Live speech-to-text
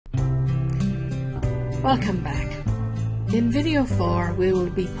Welcome back. In video 4, we will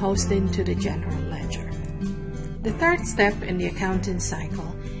be posting to the general ledger. The third step in the accounting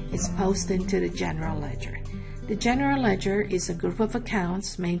cycle is posting to the general ledger. The general ledger is a group of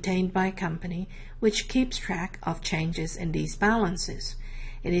accounts maintained by a company which keeps track of changes in these balances.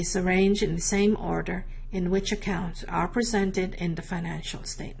 It is arranged in the same order in which accounts are presented in the financial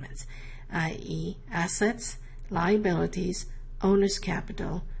statements, i.e. assets, liabilities, owner's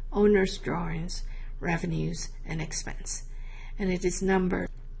capital, owner's drawings, revenues, and expense. And it is numbered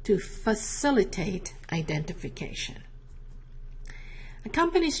to facilitate identification. A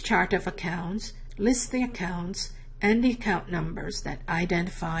company's chart of accounts lists the accounts and the account numbers that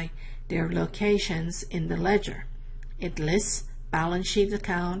identify their locations in the ledger. It lists balance sheet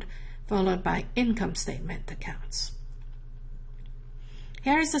account followed by income statement accounts.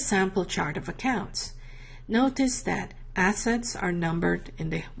 Here is a sample chart of accounts. Notice that assets are numbered in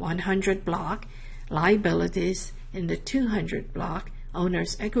the 100 block, liabilities in the 200 block,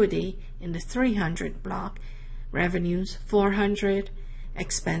 owner's equity in the 300 block, revenues 400,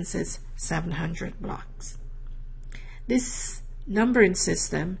 expenses 700 blocks. This numbering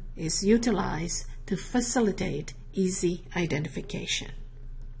system is utilized to facilitate easy identification.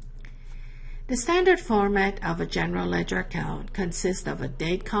 The standard format of a general ledger account consists of a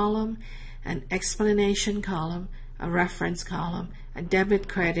date column, an explanation column, a reference column, a debit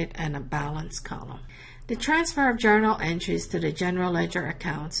credit, and a balance column. The transfer of journal entries to the general ledger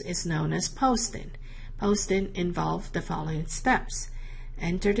accounts is known as posting. Posting involves the following steps: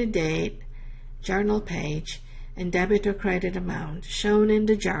 enter the date, journal page, and debit or credit amount shown in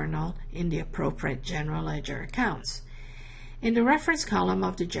the journal in the appropriate general ledger accounts. In the reference column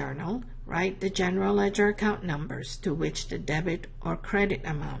of the journal, write the general ledger account numbers to which the debit or credit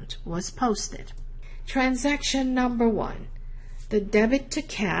amount was posted. Transaction number 1. The debit to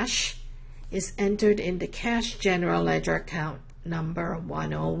cash is entered in the cash general ledger account number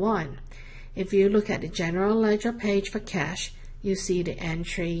 101. If you look at the general ledger page for cash, you see the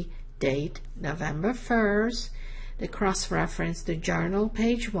entry date November 1st, the cross-reference to journal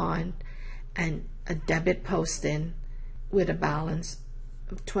page 1, and a debit posting with a balance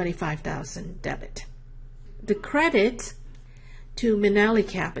of $25,000 debit. The credit to Minelli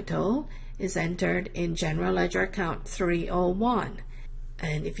Capital is entered in general ledger account 301.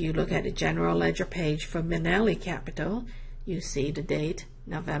 And if you look at the general ledger page for Minelli Capital, you see the date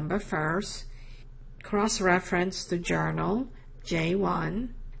November 1st, cross-reference to journal J1,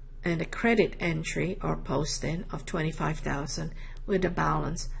 and a credit entry or posting of $25,000 with a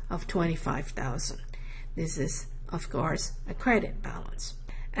balance of $25,000. This is, of course, a credit balance.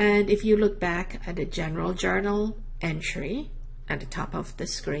 And if you look back at the general journal entry at the top of the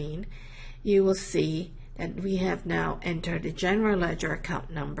screen, you will see that we have now entered the general ledger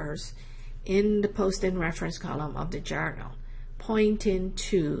account numbers in the posting reference column of the journal, pointing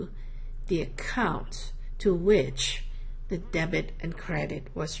to the account to which the debit and credit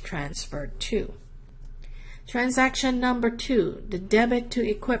was transferred to. Transaction number 2, the debit to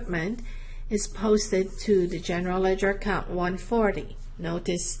equipment, is posted to the general ledger account 140.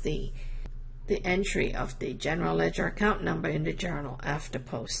 Notice the entry of the general ledger account number in the journal after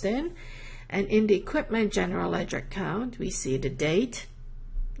posting. And in the equipment general ledger account, we see the date,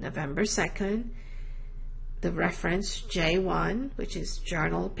 November 2nd, the reference J1, which is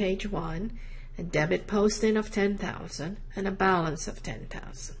journal page 1, a debit posting of $10,000 and a balance of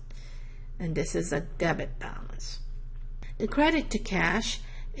 $10,000. And this is a debit balance. The credit to cash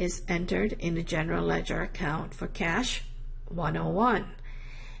is entered in the general ledger account for cash 101.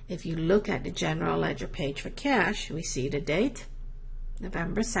 If you look at the general ledger page for cash, we see the date,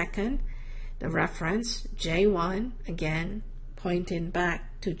 November 2nd, the reference J1, again pointing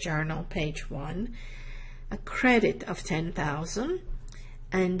back to journal page 1, a credit of $10,000,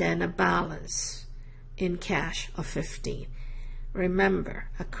 and then a balance in cash of $15,000. Remember,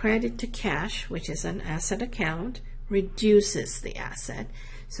 a credit to cash, which is an asset account, reduces the asset,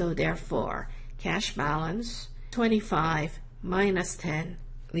 so therefore cash balance 25 minus 10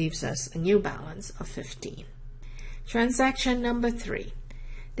 leaves us a new balance of 15. Transaction number 3.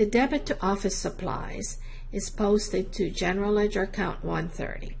 The debit to office supplies is posted to general ledger account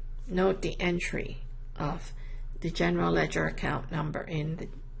 130. Note the entry of the general ledger account number in the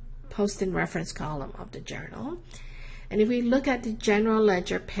posting reference column of the journal. And if we look at the general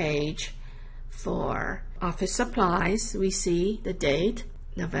ledger page for office supplies, we see the date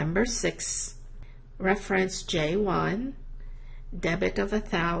November 6th, reference J1, debit of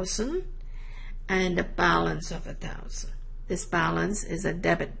 $1,000, and a balance of $1,000. This balance is a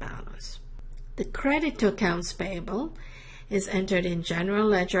debit balance. The credit to accounts payable is entered in general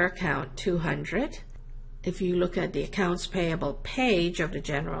ledger account 200. if you look at the accounts payable page of the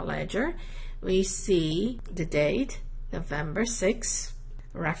general ledger, we see the date, November 6,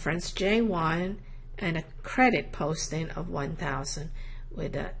 reference J1, and a credit posting of 1,000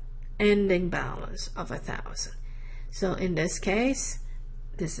 with an ending balance of 1,000. So in this case,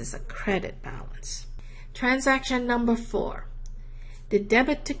 this is a credit balance. Transaction number 4. The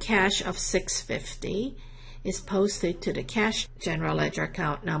debit to cash of $650 is posted to the cash general ledger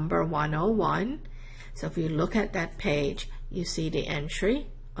account number 101. So if you look at that page, you see the entry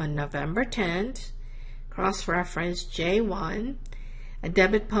on November 10th, cross-reference J1, a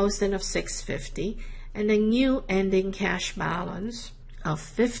debit posting of $650, and a new ending cash balance of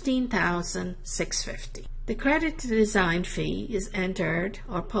 $15,650. The credit to design fee is entered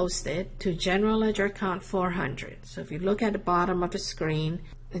or posted to general ledger account 400. So if you look at the bottom of the screen,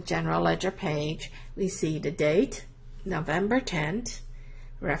 the general ledger page, we see the date, November 10th,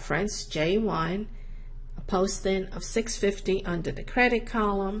 reference J1, a posting of $650 under the credit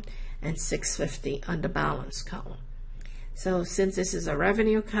column and $650 on the balance column. So since this is a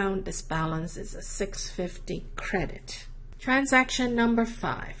revenue account, this balance is a $650 credit. Transaction number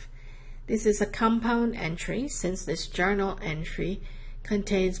 5. This is a compound entry since this journal entry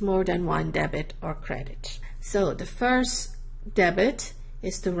contains more than one debit or credit. So the first debit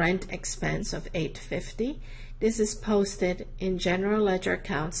is the rent expense of $850. This is posted in general ledger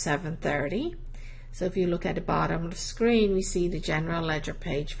account 730. So if you look at the bottom of the screen, we see the general ledger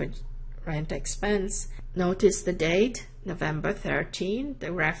page for rent expense. Notice the date, November 13,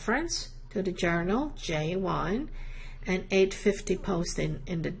 the reference to the journal, J1, and $850 posted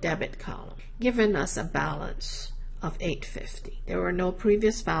in the debit column, giving us a balance of $850. There were no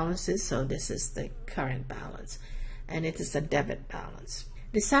previous balances, so this is the current balance, and it is a debit balance.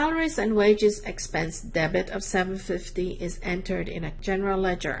 The salaries and wages expense debit of $750 is entered in a general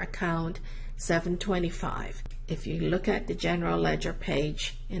ledger account 725. If you look at the general ledger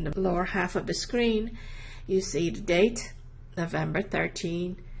page in the lower half of the screen, you see the date, November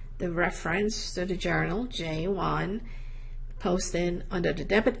 13, the reference to the journal, J1, posting under the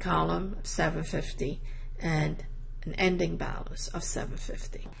debit column of $750 and an ending balance of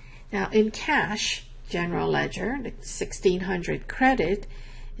 $750. Now in cash, general ledger, the $1,600 credit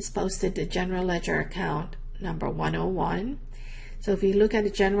is posted to general ledger account number 101. So if you look at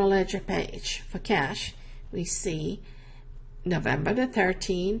the general ledger page for cash, we see November the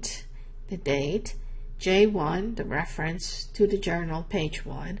 13th, the date, J1, the reference to the journal, page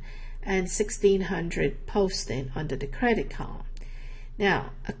 1, and $1,600 posting under the credit column.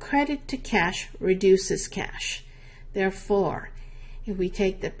 Now, a credit to cash reduces cash. Therefore, if we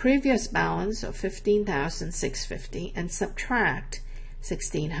take the previous balance of $15,650 and subtract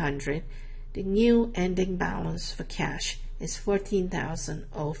 $1,600, the new ending balance for cash is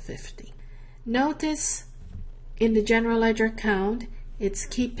 $14,050. Notice in the general ledger account, it's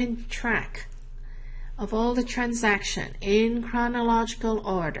keeping track of all the transaction in chronological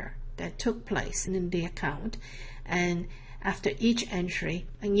order that took place in the account, and after each entry,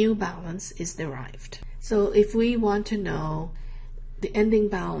 a new balance is derived. So if we want to know the ending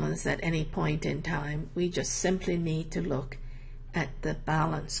balance at any point in time, we just simply need to look at the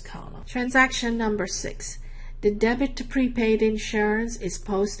balance column. Transaction number 6. The debit to prepaid insurance is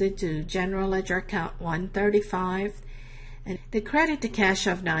posted to general ledger account 135, and the credit to cash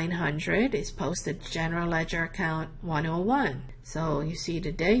of $900 is posted to general ledger account 101. So you see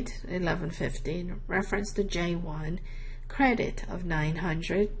the date, 11/15, reference to J1, credit of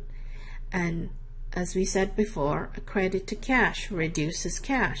 $900, and as we said before, a credit to cash reduces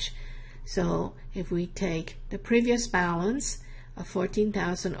cash. So if we take the previous balance of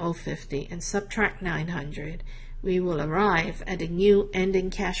 $14,050 and subtract $900, we will arrive at a new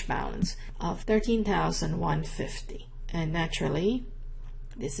ending cash balance of $13,150. And naturally,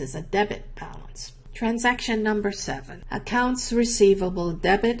 this is a debit balance. Transaction number 7. Accounts receivable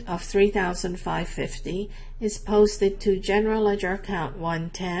debit of $3,550 is posted to general ledger account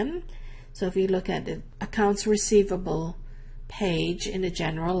 110. So if you look at the accounts receivable page in the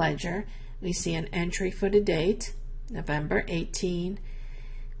general ledger, we see an entry for the date, November 18,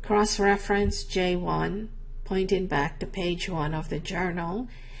 cross-reference J1, pointing back to page 1 of the journal,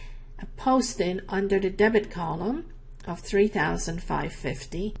 a posting under the debit column of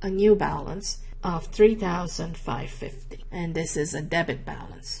 $3,550, a new balance of $3,550, and this is a debit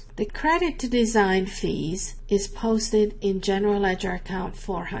balance. The credit to design fees is posted in general ledger account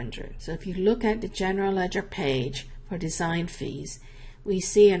 400. So if you look at the general ledger page for design fees, we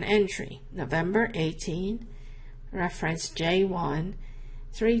see an entry, November 18, reference J1,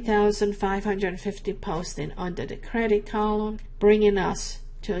 $3,550 posting under the credit column, bringing us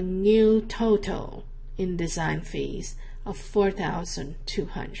to a new total in design fees of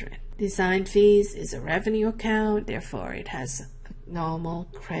 $4,200. Design fees is a revenue account, therefore it has a normal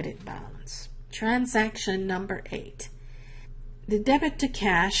credit balance. Transaction number 8. The debit to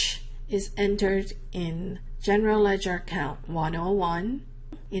cash is entered in General Ledger Account 101,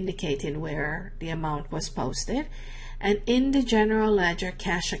 indicating where the amount was posted. And in the General Ledger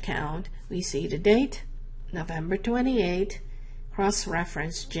Cash Account, we see the date, November 28,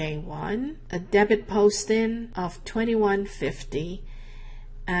 cross-reference J1, a debit posting of $21.50,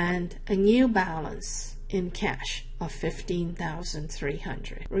 and a new balance in cash of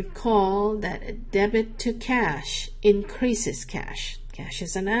 $15,300. Recall that a debit to cash increases cash. Cash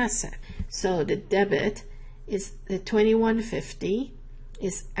is an asset. So the debit is the $21.50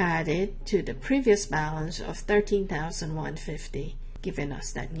 is added to the previous balance of $13,150, giving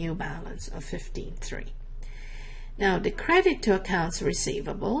us that new balance of $15,300. Now the credit to accounts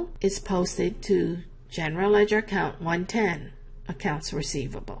receivable is posted to General Ledger Account 110, accounts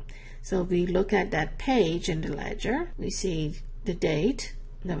receivable. So if we look at that page in the ledger, we see the date,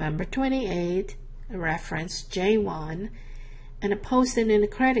 November 28, a reference J1, and a posting in the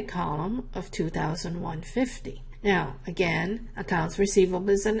credit column of $2,150. Now, again, accounts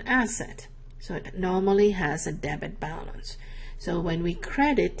receivable is an asset, so it normally has a debit balance. So when we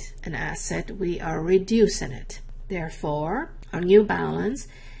credit an asset, we are reducing it. Therefore, our new balance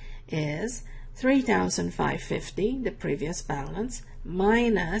is $3,550, the previous balance,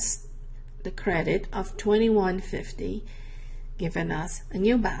 minus the credit of $21.50, giving us a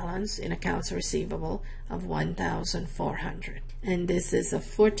new balance in accounts receivable of $1,400. And this is a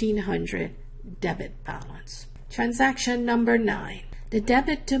 $1,400 debit balance. Transaction number 9. The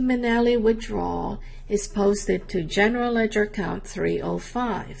debit to Minelli withdrawal is posted to General Ledger Account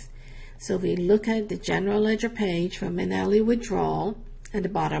 305. So we look at the General Ledger page for Minelli withdrawal. At the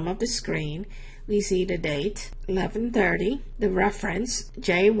bottom of the screen, we see the date, 11/30, the reference,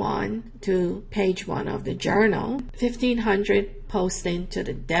 J1 to page 1 of the journal, $1,500 posting to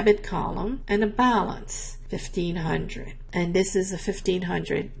the debit column, and a balance, $1,500. And this is a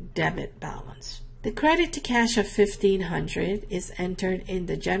 $1,500 debit balance. The credit to cash of $1,500 is entered in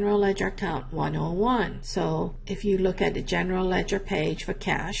the General Ledger Account 101. So if you look at the General Ledger page for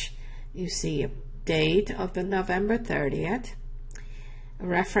cash, you see a date of the November 30th, a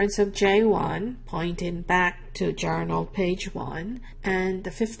reference of J1 pointing back to journal page 1, and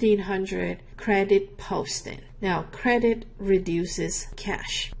the $1,500 credit posting. Now, credit reduces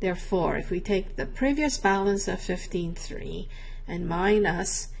cash. Therefore, if we take the previous balance of $15,300 and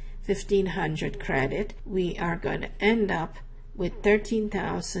minus $1,500 credit, we are going to end up with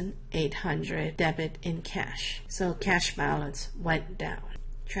 $13,800 debit in cash. So cash balance went down.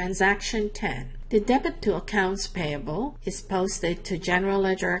 Transaction 10. The debit to accounts payable is posted to General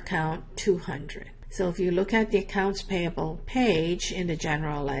Ledger Account 200. So if you look at the accounts payable page in the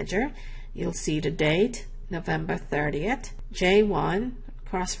General Ledger, you'll see the date, November 30th, J1,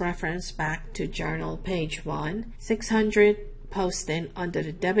 cross-reference back to journal page 1, $600 posting under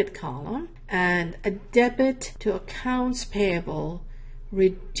the debit column, and a debit to accounts payable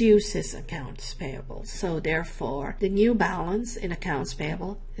reduces accounts payable. So therefore, the new balance in accounts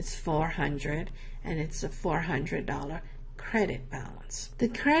payable is $400, and it's a $400 credit balance. The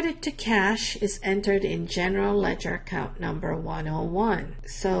credit to cash is entered in General Ledger Account number 101.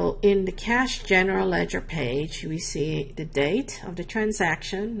 So in the cash General Ledger page, we see the date of the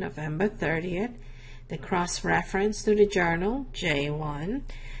transaction, November 30th, the cross-reference to the journal, J1,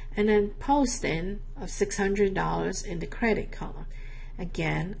 and then posting of $600 in the credit column.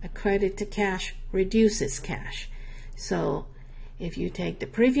 Again, a credit to cash reduces cash. So if you take the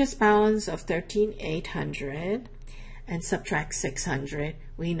previous balance of $13,800 and subtract $600,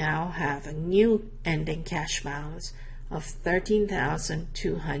 we now have a new ending cash balance of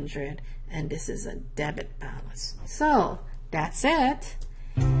 $13,200, and this is a debit balance. So that's it.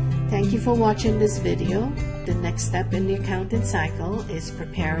 Thank you for watching this video. The next step in the accounting cycle is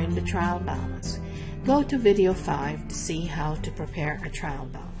preparing the trial balance. Go to video 5 to see how to prepare a trial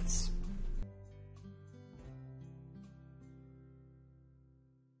balance.